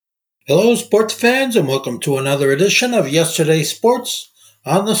Hello, sports fans, and welcome to another edition of Yesterday's Sports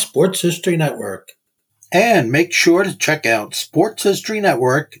on the Sports History Network. And make sure to check out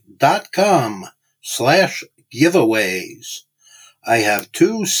sportshistorynetwork.com/giveaways. I have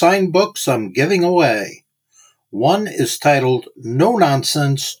two signed books I'm giving away. One is titled No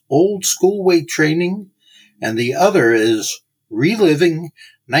Nonsense Old School Weight Training, and the other is Reliving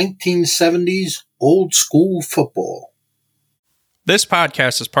 1970s Old School Football. This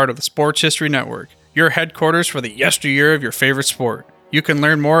podcast is part of the Sports History Network, your headquarters for the yesteryear of your favorite sport. You can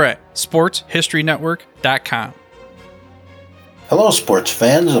learn more at sportshistorynetwork.com. Hello, sports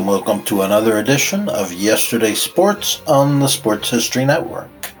fans, and welcome to another edition of Yesterday's Sports on the Sports History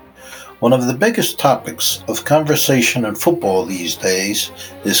Network. One of the biggest topics of conversation in football these days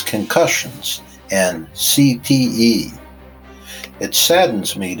is concussions and CTE. It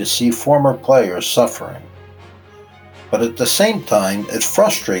saddens me to see former players suffering. But at the same time, it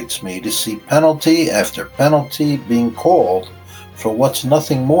frustrates me to see penalty after penalty being called for what's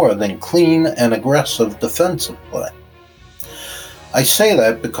nothing more than clean and aggressive defensive play. I say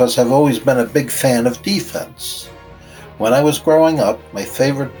that because I've always been a big fan of defense. When I was growing up, my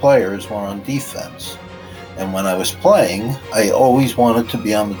favorite players were on defense. And when I was playing, I always wanted to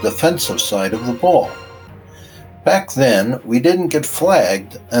be on the defensive side of the ball. Back then, we didn't get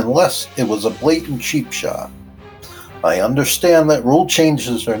flagged unless it was a blatant cheap shot. I understand that rule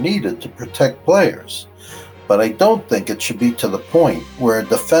changes are needed to protect players, but I don't think it should be to the point where a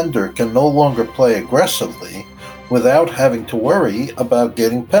defender can no longer play aggressively without having to worry about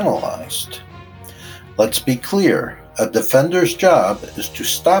getting penalized. Let's be clear, a defender's job is to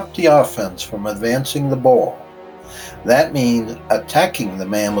stop the offense from advancing the ball. That means attacking the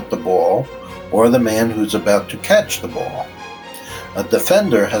man with the ball or the man who's about to catch the ball. A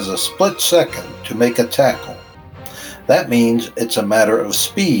defender has a split second to make a tackle. That means it's a matter of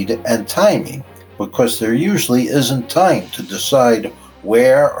speed and timing, because there usually isn't time to decide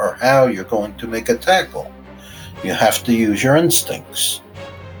where or how you're going to make a tackle. You have to use your instincts.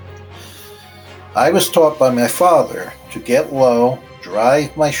 I was taught by my father to get low,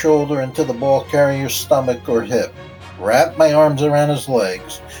 drive my shoulder into the ball carrier's stomach or hip, wrap my arms around his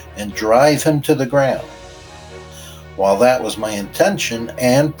legs, and drive him to the ground. While that was my intention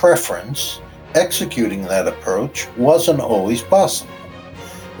and preference, executing that approach wasn't always possible.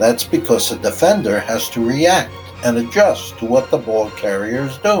 That's because a defender has to react and adjust to what the ball carrier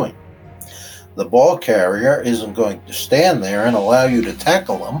is doing. The ball carrier isn't going to stand there and allow you to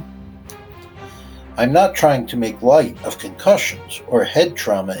tackle him. I'm not trying to make light of concussions or head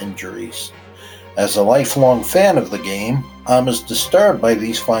trauma injuries. As a lifelong fan of the game, I'm as disturbed by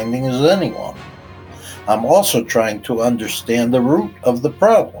these findings as anyone. I'm also trying to understand the root of the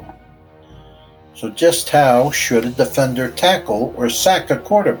problem. So just how should a defender tackle or sack a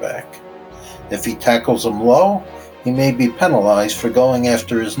quarterback? If he tackles him low, he may be penalized for going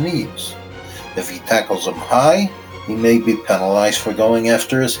after his knees. If he tackles him high, he may be penalized for going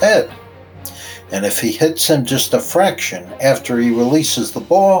after his head. And if he hits him just a fraction after he releases the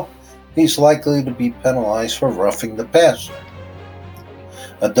ball, he's likely to be penalized for roughing the passer.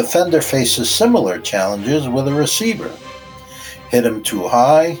 A defender faces similar challenges with a receiver. Hit him too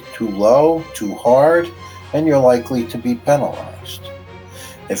high, too low, too hard, and you're likely to be penalized.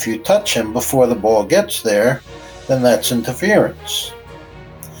 If you touch him before the ball gets there, then that's interference.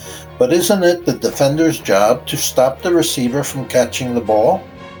 But isn't it the defender's job to stop the receiver from catching the ball?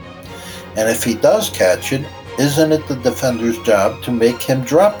 And if he does catch it, isn't it the defender's job to make him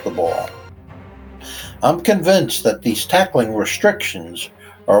drop the ball? I'm convinced that these tackling restrictions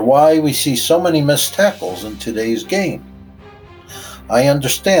are why we see so many missed tackles in today's game. I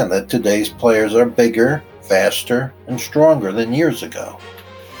understand that today's players are bigger, faster, and stronger than years ago.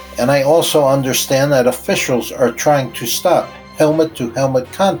 And I also understand that officials are trying to stop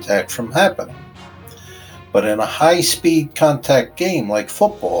helmet-to-helmet contact from happening. But in a high-speed contact game like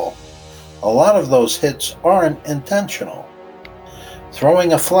football, a lot of those hits aren't intentional.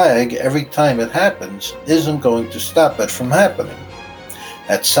 Throwing a flag every time it happens isn't going to stop it from happening.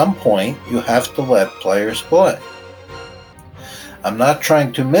 At some point, you have to let players play. I'm not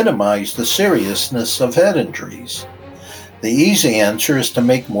trying to minimize the seriousness of head injuries. The easy answer is to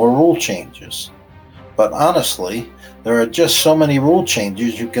make more rule changes. But honestly, there are just so many rule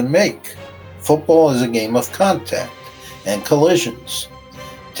changes you can make. Football is a game of contact and collisions.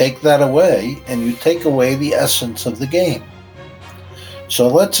 Take that away, and you take away the essence of the game. So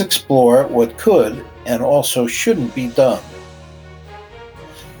let's explore what could and also shouldn't be done.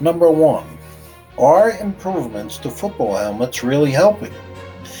 Number 1. Are improvements to football helmets really helping?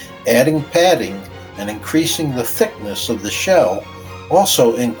 Adding padding and increasing the thickness of the shell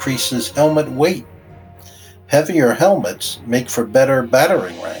also increases helmet weight. Heavier helmets make for better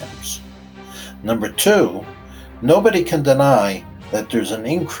battering rams. Number 2, nobody can deny that there's an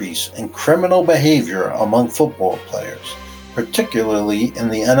increase in criminal behavior among football players, particularly in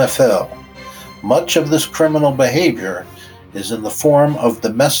the NFL. Much of this criminal behavior is in the form of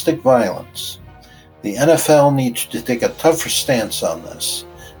domestic violence. The NFL needs to take a tougher stance on this.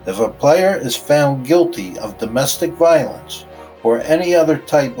 If a player is found guilty of domestic violence or any other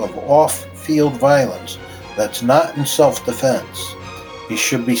type of off-field violence that's not in self-defense, he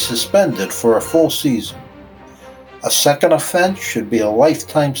should be suspended for a full season. A second offense should be a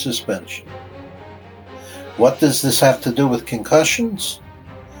lifetime suspension. What does this have to do with concussions?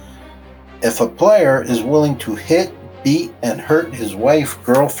 If a player is willing to hit, beat, and hurt his wife,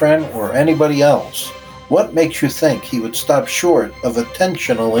 girlfriend, or anybody else, what makes you think he would stop short of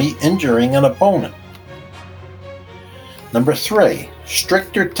intentionally injuring an opponent? Number 3,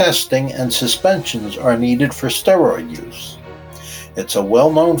 stricter testing and suspensions are needed for steroid use. It's a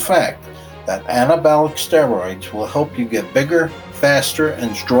well-known fact that anabolic steroids will help you get bigger, faster,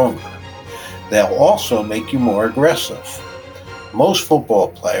 and stronger. They'll also make you more aggressive. Most football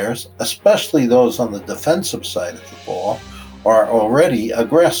players, especially those on the defensive side of the ball, are already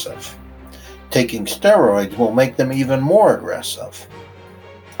aggressive. Taking steroids will make them even more aggressive.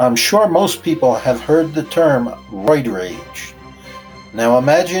 I'm sure most people have heard the term roid rage. Now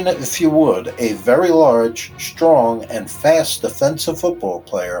imagine, if you would, a very large, strong, and fast defensive football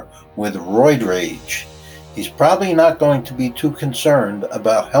player with roid rage. He's probably not going to be too concerned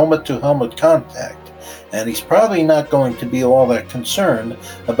about helmet-to-helmet contact, and he's probably not going to be all that concerned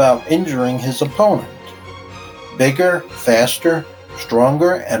about injuring his opponent. Bigger, faster,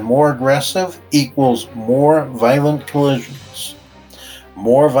 stronger, and more aggressive equals more violent collisions.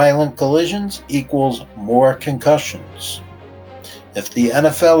 More violent collisions equals more concussions. If the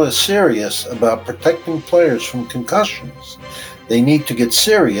NFL is serious about protecting players from concussions, they need to get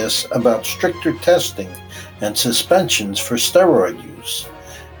serious about stricter testing and suspensions for steroid use,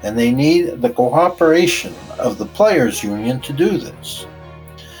 and they need the cooperation of the players' union to do this.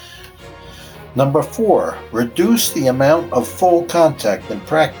 Number 4, reduce the amount of full contact in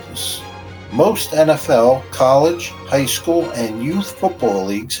practice. Most NFL, college, high school, and youth football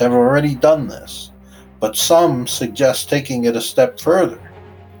leagues have already done this, but some suggest taking it a step further.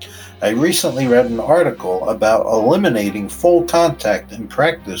 I recently read an article about eliminating full contact in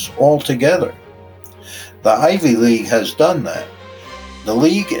practice altogether. The Ivy League has done that. The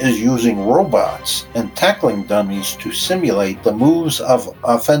league is using robots and tackling dummies to simulate the moves of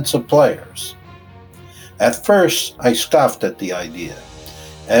offensive players. At first, I scoffed at the idea,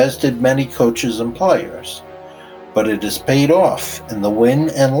 as did many coaches and players, but it has paid off in the win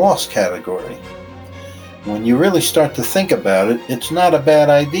and loss category. When you really start to think about it, it's not a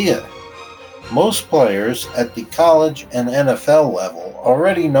bad idea. Most players at the college and NFL level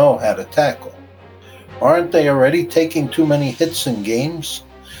already know how to tackle. Aren't they already taking too many hits in games?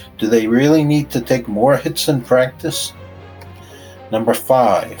 Do they really need to take more hits in practice? Number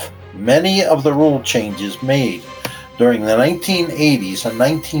 5, many of the rule changes made during the 1980s and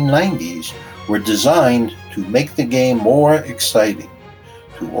 1990s were designed to make the game more exciting,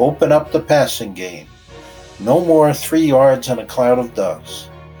 to open up the passing game. No more 3 yards and a cloud of dust.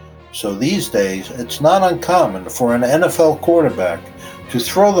 So these days, it's not uncommon for an NFL quarterback to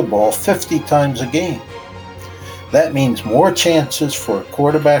throw the ball 50 times a game. That means more chances for a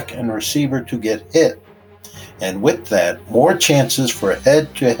quarterback and receiver to get hit, and with that, more chances for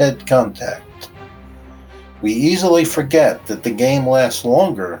head-to-head contact. We easily forget that the game lasts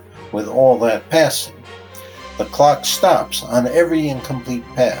longer with all that passing. The clock stops on every incomplete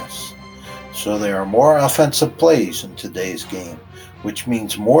pass. So there are more offensive plays in today's game, which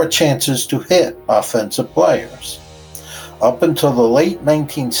means more chances to hit offensive players. Up until the late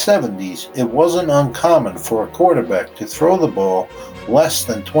 1970s, it wasn't uncommon for a quarterback to throw the ball less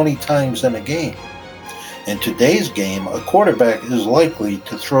than 20 times in a game. In today's game, a quarterback is likely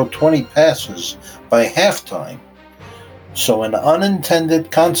to throw 20 passes by halftime. So an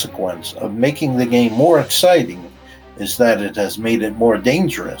unintended consequence of making the game more exciting is that it has made it more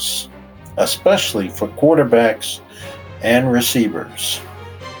dangerous, especially for quarterbacks and receivers.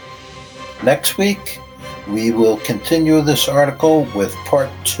 Next week, we will continue this article with part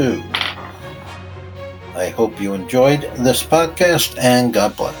 2. I hope you enjoyed this podcast, and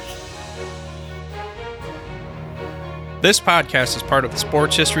God bless. This podcast is part of the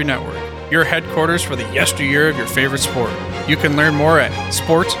Sports History Network, your headquarters for the yesteryear of your favorite sport. You can learn more at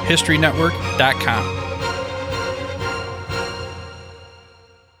sportshistorynetwork.com.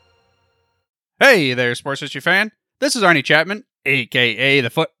 Hey there, sports history fan. This is Arnie Chapman, aka the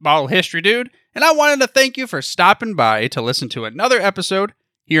Football History Dude, and I wanted to thank you for stopping by to listen to another episode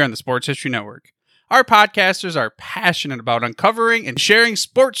here on the Sports History Network. Our podcasters are passionate about uncovering and sharing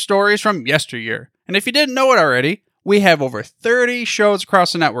sports stories from yesteryear. And if you didn't know it already, we have over 30 shows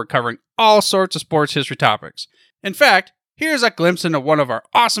across the network covering all sorts of sports history topics. In fact, here's a glimpse into one of our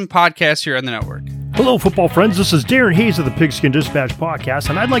awesome podcasts here on the network. Hello, football friends. This is Darren Hayes of the Pigskin Dispatch podcast,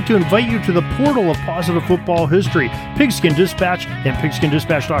 and I'd like to invite you to the portal of positive football history, Pigskin Dispatch and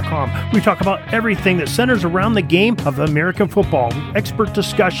pigskindispatch.com. We talk about everything that centers around the game of American football, expert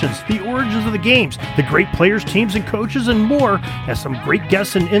discussions, the origins of the games, the great players, teams, and coaches, and more, and some great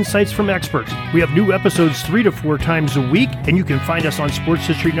guests and insights from experts. We have new episodes 3 to 4 times a week, and you can find us on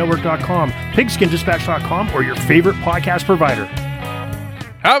sportshistorynetwork.com, pigskindispatch.com, or your favorite podcast provider.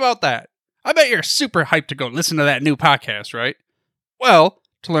 How about that? I bet you're super hyped to go listen to that new podcast, right? Well,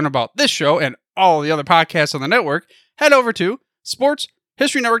 to learn about this show and all the other podcasts on the network, head over to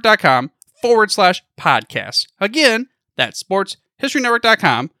sportshistorynetwork.com/podcasts. Again, that's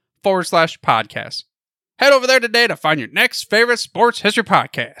sportshistorynetwork.com/podcasts. Head over there today to find your next favorite sports history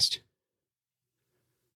podcast.